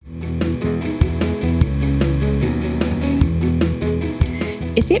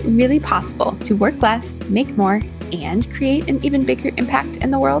Is it really possible to work less, make more, and create an even bigger impact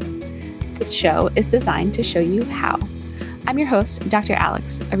in the world? This show is designed to show you how. I'm your host, Dr.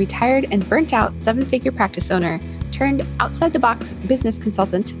 Alex, a retired and burnt-out seven-figure practice owner turned outside-the-box business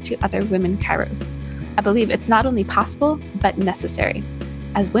consultant to other women chiros. I believe it's not only possible, but necessary.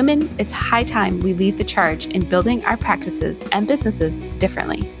 As women, it's high time we lead the charge in building our practices and businesses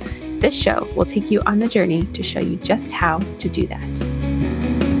differently. This show will take you on the journey to show you just how to do that.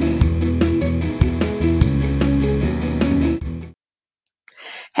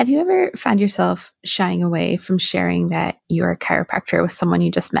 Have you ever found yourself shying away from sharing that you're a chiropractor with someone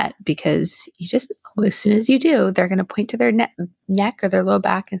you just met because as soon as you do, they're going to point to their neck or their low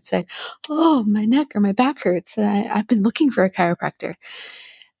back and say, "Oh, my neck or my back hurts, and I've been looking for a chiropractor."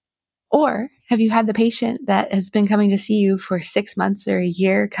 Or have you had the patient that has been coming to see you for 6 months or a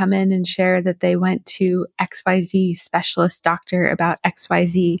year come in and share that they went to XYZ specialist doctor about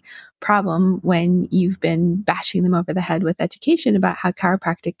XYZ problem when you've been bashing them over the head with education about how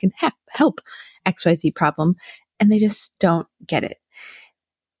chiropractic can help XYZ problem, and they just don't get it?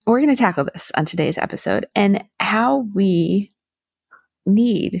 We're going to tackle this on today's episode and how we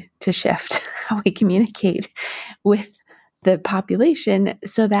need to shift how we communicate with the population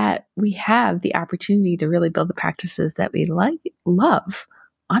so that we have the opportunity to really build the practices that we love,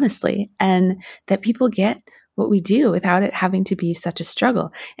 honestly, and that people get what we do without it having to be such a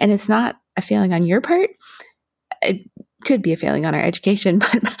struggle. And it's not a failing on your part. It could be a failing on our education,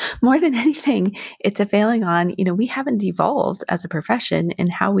 but more than anything, it's a failing on, we haven't evolved as a profession in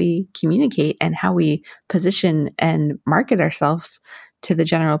how we communicate and how we position and market ourselves to the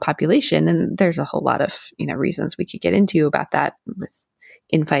general population. And there's a whole lot of, reasons we could get into about that with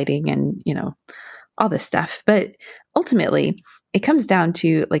infighting and, all this stuff. But ultimately, it comes down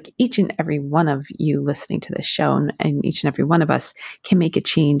to like each and every one of you listening to this show and each and every one of us can make a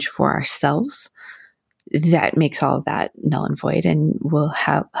change for ourselves that makes all of that null and void and will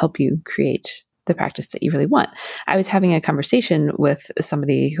help you create the practice that you really want. I was having a conversation with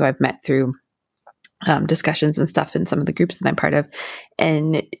somebody who I've met through discussions and stuff in some of the groups that I'm part of.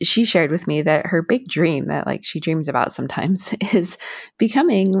 And she shared with me that her big dream that like she dreams about sometimes is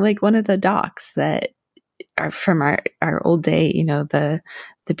becoming like one of the docs that are from our old day, the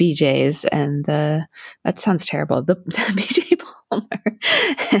BJs and that sounds terrible, the BJ Palmer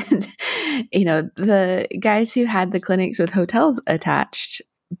and, the guys who had the clinics with hotels attached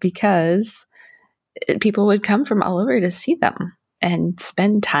because people would come from all over to see them and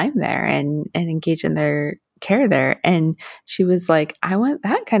spend time there and engage in their care there. And she was like, I want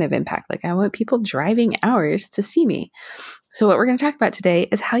that kind of impact. Like I want people driving hours to see me. So what we're going to talk about today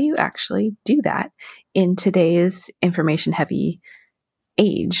is how you actually do that in today's information heavy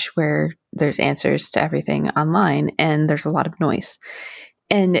age where there's answers to everything online and there's a lot of noise.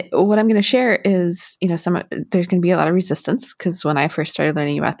 And what I'm going to share is, there's going to be a lot of resistance because when I first started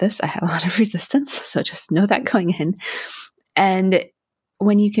learning about this, I had a lot of resistance. So just know that going in. And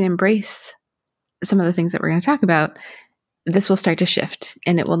when you can embrace some of the things that we're going to talk about, this will start to shift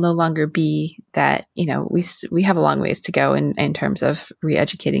and it will no longer be that, we have a long ways to go in terms of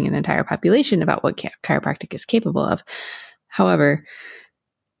re-educating an entire population about what chiropractic is capable of. However,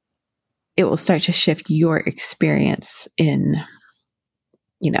 it will start to shift your experience in,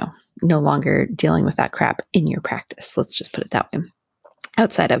 no longer dealing with that crap in your practice. Let's just put it that way.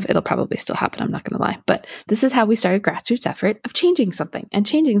 Outside of, it'll probably still happen, I'm not going to lie. But this is how we started grassroots effort of changing something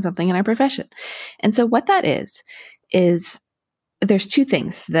in our profession. And so what that is there's two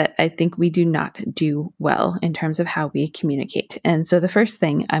things that I think we do not do well in terms of how we communicate. And so the first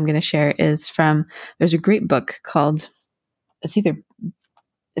thing I'm going to share is there's a great book called,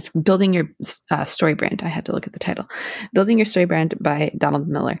 it's Building Your Story Brand. I had to look at the title. Building Your Story Brand by Donald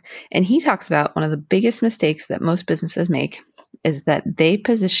Miller. And he talks about one of the biggest mistakes that most businesses make is that they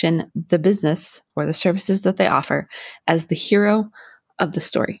position the business or the services that they offer as the hero of the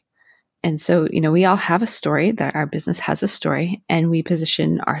story. And so, we all have a story, that our business has a story, and we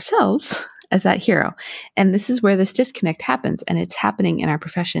position ourselves as that hero. And this is where this disconnect happens. And it's happening in our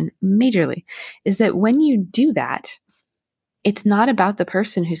profession majorly, is that when you do that, it's not about the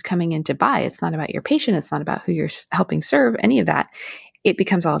person who's coming in to buy. It's not about your patient. It's not about who you're helping serve, any of that. It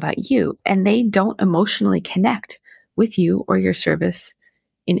becomes all about you. And they don't emotionally connect with you or your service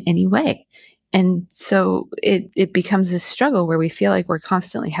in any way. And so it becomes this struggle where we feel like we're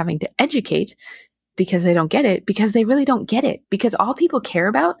constantly having to educate because they don't get it, because they really don't get it, because all people care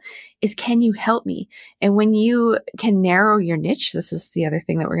about is, can you help me? And when you can narrow your niche, this is the other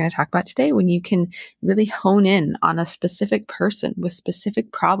thing that we're going to talk about today, when you can really hone in on a specific person with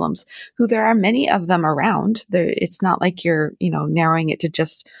specific problems, who there are many of them around. It's not like you're, narrowing it to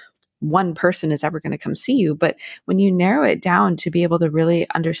just one person is ever going to come see you. But when you narrow it down to be able to really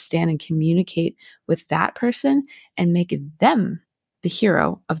understand and communicate with that person and make them the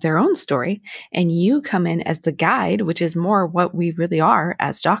hero of their own story, and you come in as the guide, which is more what we really are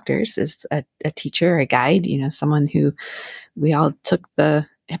as doctors, is a teacher, a guide, someone who we all took the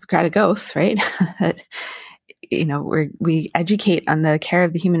Hippocratic Oath, right? That, we educate on the care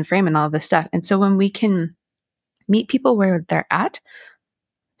of the human frame and all this stuff. And so when we can meet people where they're at,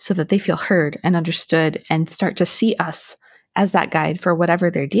 so that they feel heard and understood and start to see us as that guide for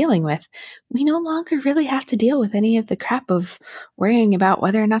whatever they're dealing with, we no longer really have to deal with any of the crap of worrying about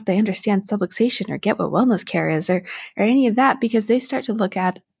whether or not they understand subluxation or get what wellness care is or any of that, because they start to look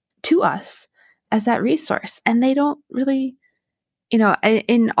to us as that resource. And they don't really,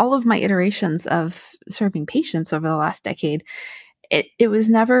 in all of my iterations of serving patients over the last decade, it was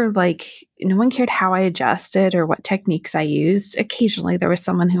never like, no one cared how I adjusted or what techniques I used. Occasionally there was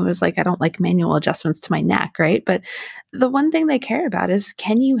someone who was like, I don't like manual adjustments to my neck, right? But the one thing they care about is,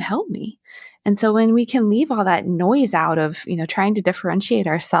 can you help me? And so when we can leave all that noise out of, trying to differentiate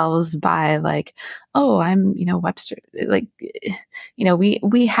ourselves by like, oh, I'm, Webster, like,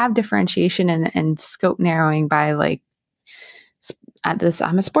 we have differentiation and scope narrowing by like, I'm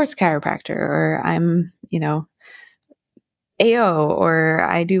a sports chiropractor, or I'm, AO, or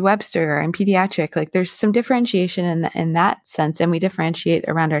I do Webster, or I'm pediatric. Like, there's some differentiation in that sense, and we differentiate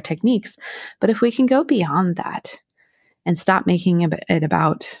around our techniques. But if we can go beyond that and stop making it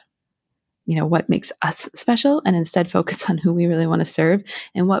about, what makes us special, and instead focus on who we really want to serve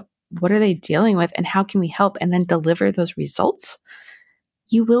and what are they dealing with and how can we help, and then deliver those results,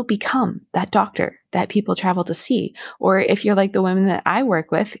 you will become that doctor that people travel to see. Or if you're like the women that I work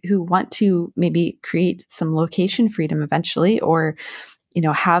with who want to maybe create some location freedom eventually, or,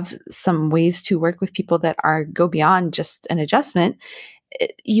 have some ways to work with people that go beyond just an adjustment,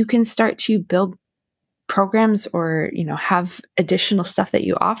 you can start to build programs or, have additional stuff that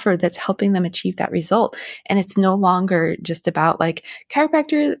you offer that's helping them achieve that result. And it's no longer just about like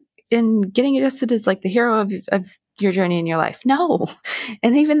chiropractor and getting adjusted is like the hero of your journey in your life. No.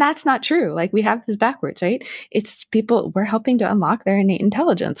 And even that's not true. Like, we have this backwards, right? It's people, we're helping to unlock their innate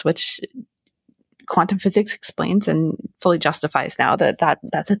intelligence, which quantum physics explains and fully justifies now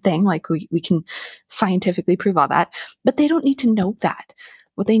that's a thing. Like, we can scientifically prove all that, but they don't need to know that.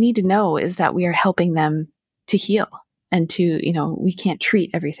 What they need to know is that we are helping them to heal and to, we can't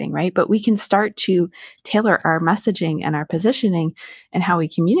treat everything, right? But we can start to tailor our messaging and our positioning and how we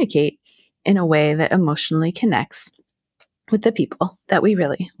communicate in a way that emotionally connects with the people that we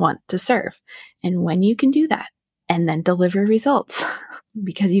really want to serve. And when you can do that and then deliver results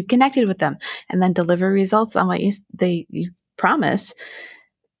because you've connected with them, and then deliver results on what you promise,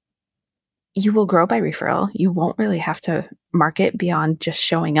 you will grow by referral. You won't really have to market beyond just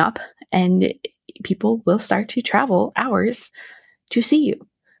showing up, and people will start to travel hours to see you.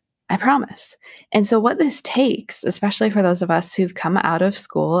 I promise. And so what this takes, especially for those of us who've come out of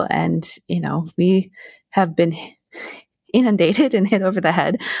school and, we have been inundated and hit over the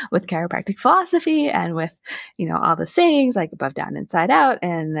head with chiropractic philosophy and with, all the sayings like above, down, inside out,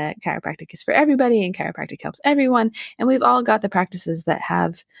 and that chiropractic is for everybody and chiropractic helps everyone. And we've all got the practices that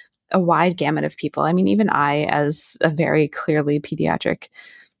have a wide gamut of people. I mean, even I, as a very clearly pediatric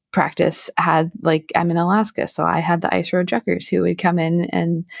practice, I'm in Alaska, so I had the ice road truckers who would come in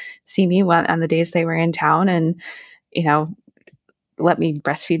and see me on the days they were in town and, let me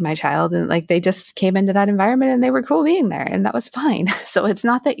breastfeed my child. And like, they just came into that environment and they were cool being there, and that was fine. So it's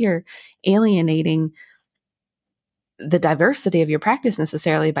not that you're alienating the diversity of your practice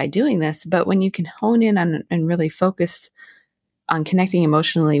necessarily by doing this, but when you can hone in on and really focus on connecting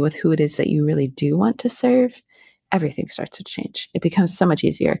emotionally with who it is that you really do want to serve, everything starts to change. It becomes so much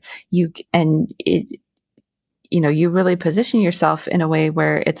easier. You really position yourself in a way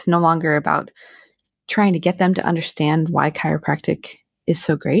where it's no longer about trying to get them to understand why chiropractic is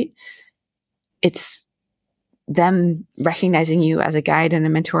so great. It's them recognizing you as a guide and a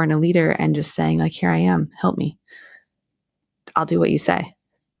mentor and a leader, and just saying like, here I am, help me. I'll do what you say,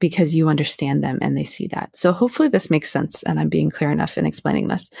 because you understand them and they see that. So hopefully this makes sense and I'm being clear enough in explaining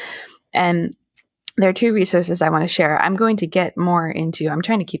this. And there are two resources I want to share. I'm going to get more into, I'm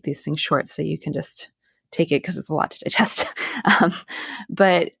trying to keep these things short so you can just take it because it's a lot to digest.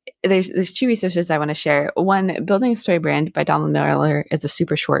 But there's two resources I want to share. One, Building a Story Brand by Donald Miller is a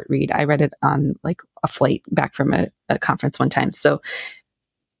super short read. I read it on like a flight back from a conference one time. So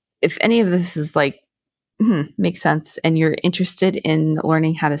if any of this is like, makes sense, and you're interested in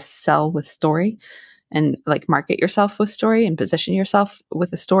learning how to sell with story and like market yourself with story and position yourself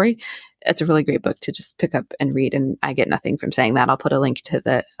with a story, it's a really great book to just pick up and read. And I get nothing from saying that. I'll put a link to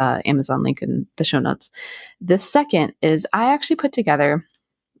the Amazon link in the show notes. The second is I actually put together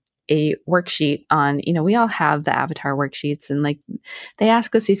a worksheet on, we all have the avatar worksheets, and like they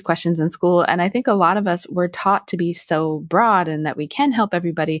ask us these questions in school. And I think a lot of us were taught to be so broad and that we can help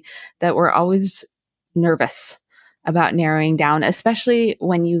everybody that we're always nervous about narrowing down, especially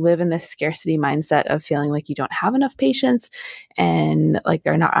when you live in this scarcity mindset of feeling like you don't have enough patients and like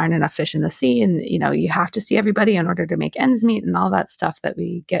aren't enough fish in the sea. And, you have to see everybody in order to make ends meet and all that stuff that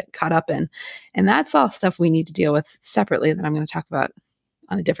we get caught up in. And that's all stuff we need to deal with separately that I'm going to talk about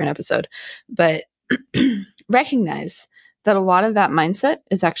on a different episode. But recognize that a lot of that mindset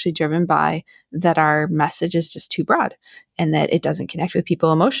is actually driven by that our message is just too broad and that it doesn't connect with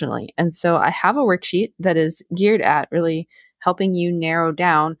people emotionally. And so I have a worksheet that is geared at really helping you narrow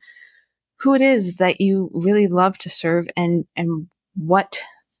down who it is that you really love to serve and what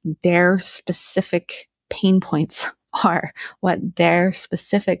their specific pain points are, what their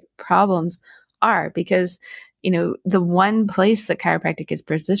specific problems are. Because the one place that chiropractic has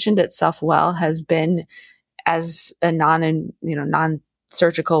positioned itself well has been as a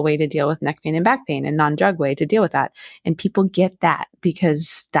non-surgical way to deal with neck pain and back pain, and non-drug way to deal with that. And people get that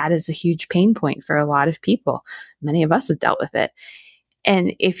because that is a huge pain point for a lot of people. Many of us have dealt with it.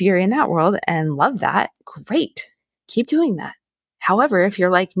 And if you're in that world and love that, great, keep doing that. However, if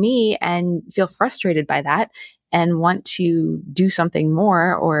you're like me and feel frustrated by that and want to do something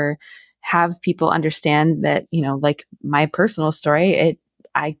more or have people understand that, like my personal story,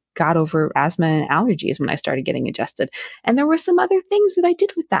 I got over asthma and allergies when I started getting adjusted. And there were some other things that I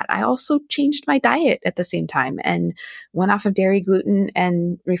did with that. I also changed my diet at the same time and went off of dairy, gluten,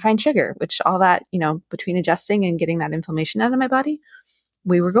 and refined sugar, which all that, between adjusting and getting that inflammation out of my body,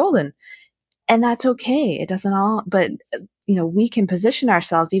 we were golden. And that's okay. It doesn't all, but we can position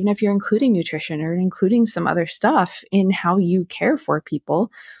ourselves, even if you're including nutrition or including some other stuff in how you care for people.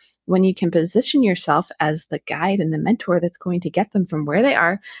 When you can position yourself as the guide and the mentor that's going to get them from where they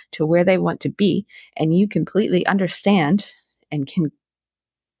are to where they want to be, and you completely understand and can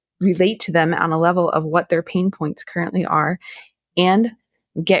relate to them on a level of what their pain points currently are, and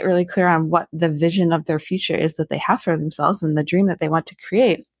get really clear on what the vision of their future is that they have for themselves and the dream that they want to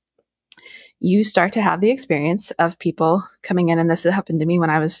create, you start to have the experience of people coming in. And this happened to me when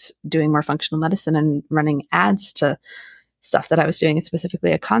I was doing more functional medicine and running ads to stuff that I was doing,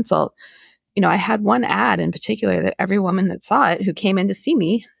 specifically a consult. I had one ad in particular that every woman that saw it who came in to see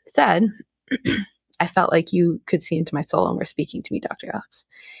me said, I felt like you could see into my soul and were speaking to me, Dr. Alex.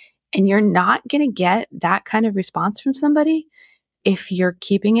 And you're not going to get that kind of response from somebody if you're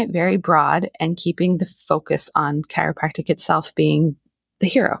keeping it very broad and keeping the focus on chiropractic itself being the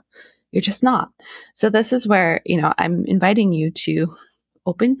hero. You're just not. So this is where, I'm inviting you to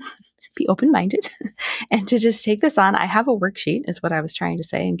be open-minded and to just take this on. I have a worksheet, is what I was trying to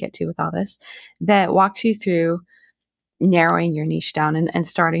say and get to with all this, that walks you through narrowing your niche down and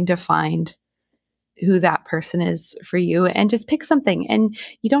starting to find who that person is for you, and just pick something. And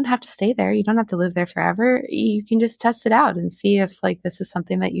you don't have to stay there. You don't have to live there forever. You can just test it out and see if like this is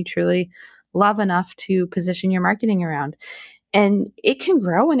something that you truly love enough to position your marketing around. And it can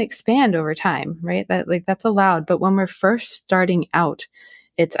grow and expand over time, right? That's allowed. But when we're first starting out,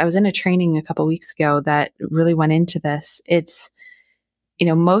 I was in a training a couple of weeks ago that really went into this. It's,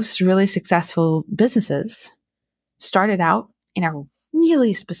 most really successful businesses started out in a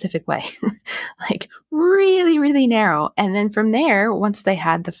really specific way, like really, really narrow. And then from there, once they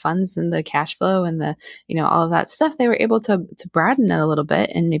had the funds and the cash flow and the, all of that stuff, they were able to broaden it a little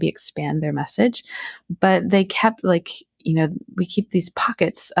bit and maybe expand their message. But they kept we keep these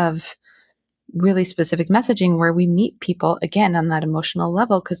pockets of really specific messaging where we meet people again on that emotional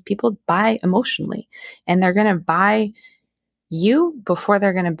level, because people buy emotionally and they're going to buy you before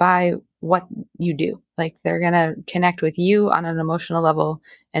they're going to buy what you do. Like they're going to connect with you on an emotional level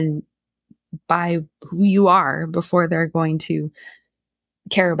and buy who you are before they're going to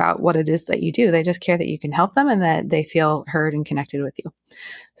care about what it is that you do. They just care that you can help them and that they feel heard and connected with you.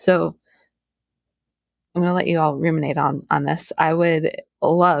 So I'm going to let you all ruminate on this. I would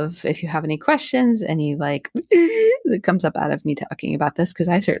love if you have any questions, any that comes up out of me talking about this, because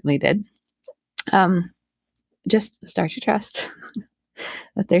I certainly did. Just start to trust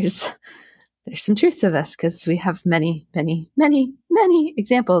that there's there's some truth to this because we have many, many, many, many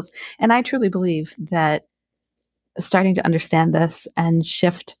examples. And I truly believe that starting to understand this and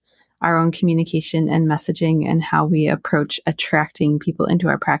shift our own communication and messaging and how we approach attracting people into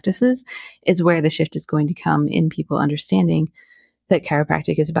our practices is where the shift is going to come in people understanding that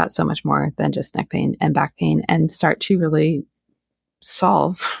chiropractic is about so much more than just neck pain and back pain, and start to really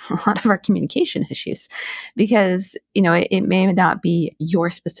solve a lot of our communication issues. Because, it may not be your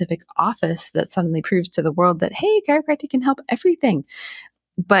specific office that suddenly proves to the world that, hey, chiropractic can help everything.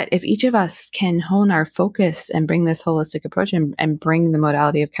 But if each of us can hone our focus and bring this holistic approach and bring the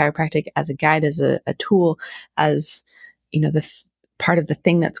modality of chiropractic as a guide, as a tool, as, part of the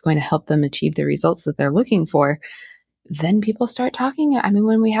thing that's going to help them achieve the results that they're looking for, then people start talking. I mean,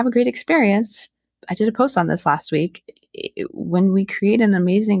 when we have a great experience, I did a post on this last week. When we create an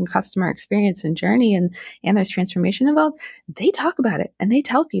amazing customer experience and journey and there's transformation involved, they talk about it and they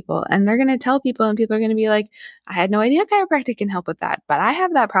tell people, and they're going to tell people, and people are going to be like, I had no idea chiropractic can help with that, but I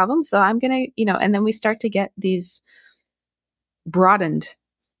have that problem. So I'm going to, and then we start to get these broadened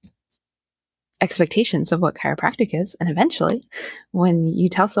expectations of what chiropractic is. And eventually, when you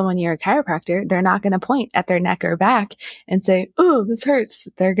tell someone you're a chiropractor, they're not going to point at their neck or back and say, oh, this hurts.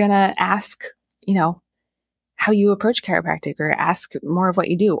 They're going to ask, how you approach chiropractic, or ask more of what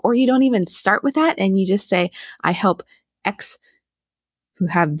you do. Or you don't even start with that and you just say, I help X who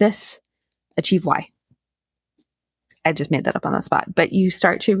have this achieve Y. I just made that up on the spot. But you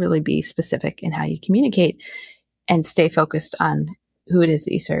start to really be specific in how you communicate and stay focused on who it is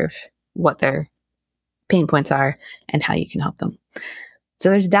that you serve, what their pain points are, and how you can help them.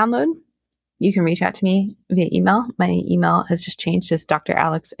 So there's a download. You can reach out to me via email. My email has just changed. It's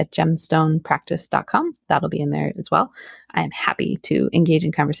dralex@gemstonepractice.com. That'll be in there as well. I am happy to engage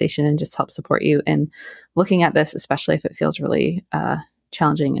in conversation and just help support you in looking at this, especially if it feels really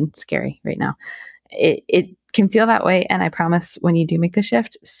challenging and scary right now. It can feel that way. And I promise when you do make the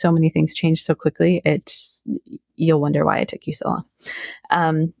shift, so many things change so quickly. You'll wonder why it took you so long.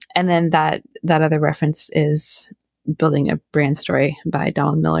 And then that other reference is Building a Brand Story by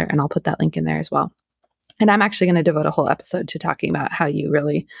Donald Miller, and I'll put that link in there as well. And I'm actually going to devote a whole episode to talking about how you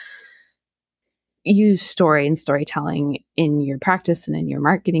really use story and storytelling in your practice and in your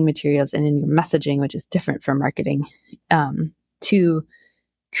marketing materials and in your messaging, which is different from marketing, to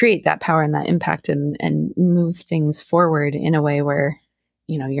create that power and that impact and move things forward in a way where,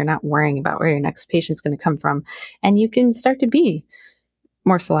 you're not worrying about where your next patient's going to come from. And you can start to be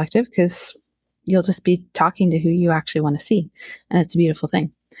more selective because you'll just be talking to who you actually want to see. And it's a beautiful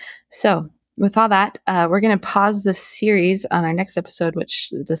thing. So with all that, we're going to pause this series on our next episode,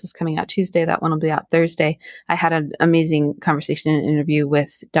 which this is coming out Tuesday. That one will be out Thursday. I had an amazing conversation and interview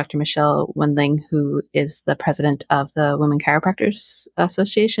with Dr. Michelle Wendling, who is the president of the Women Chiropractors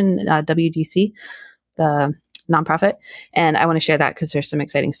Association, WDC, the nonprofit. And I want to share that because there's some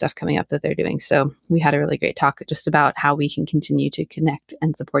exciting stuff coming up that they're doing. So we had a really great talk just about how we can continue to connect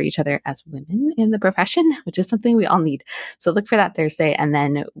and support each other as women in the profession, which is something we all need. So look for that Thursday. And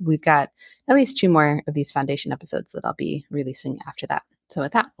then we've got at least 2 more of these foundation episodes that I'll be releasing after that. So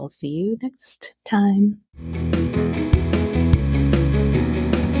with that, we'll see you next time.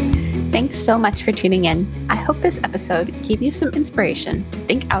 Thanks so much for tuning in. I hope this episode gave you some inspiration to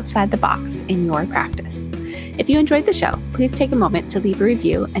think outside the box in your practice. If you enjoyed the show, please take a moment to leave a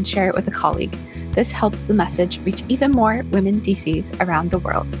review and share it with a colleague. This helps the message reach even more women DCs around the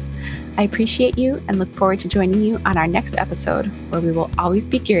world. I appreciate you and look forward to joining you on our next episode, where we will always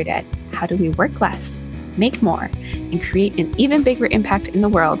be geared at how do we work less, make more, and create an even bigger impact in the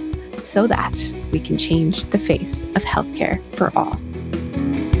world so that we can change the face of healthcare for all.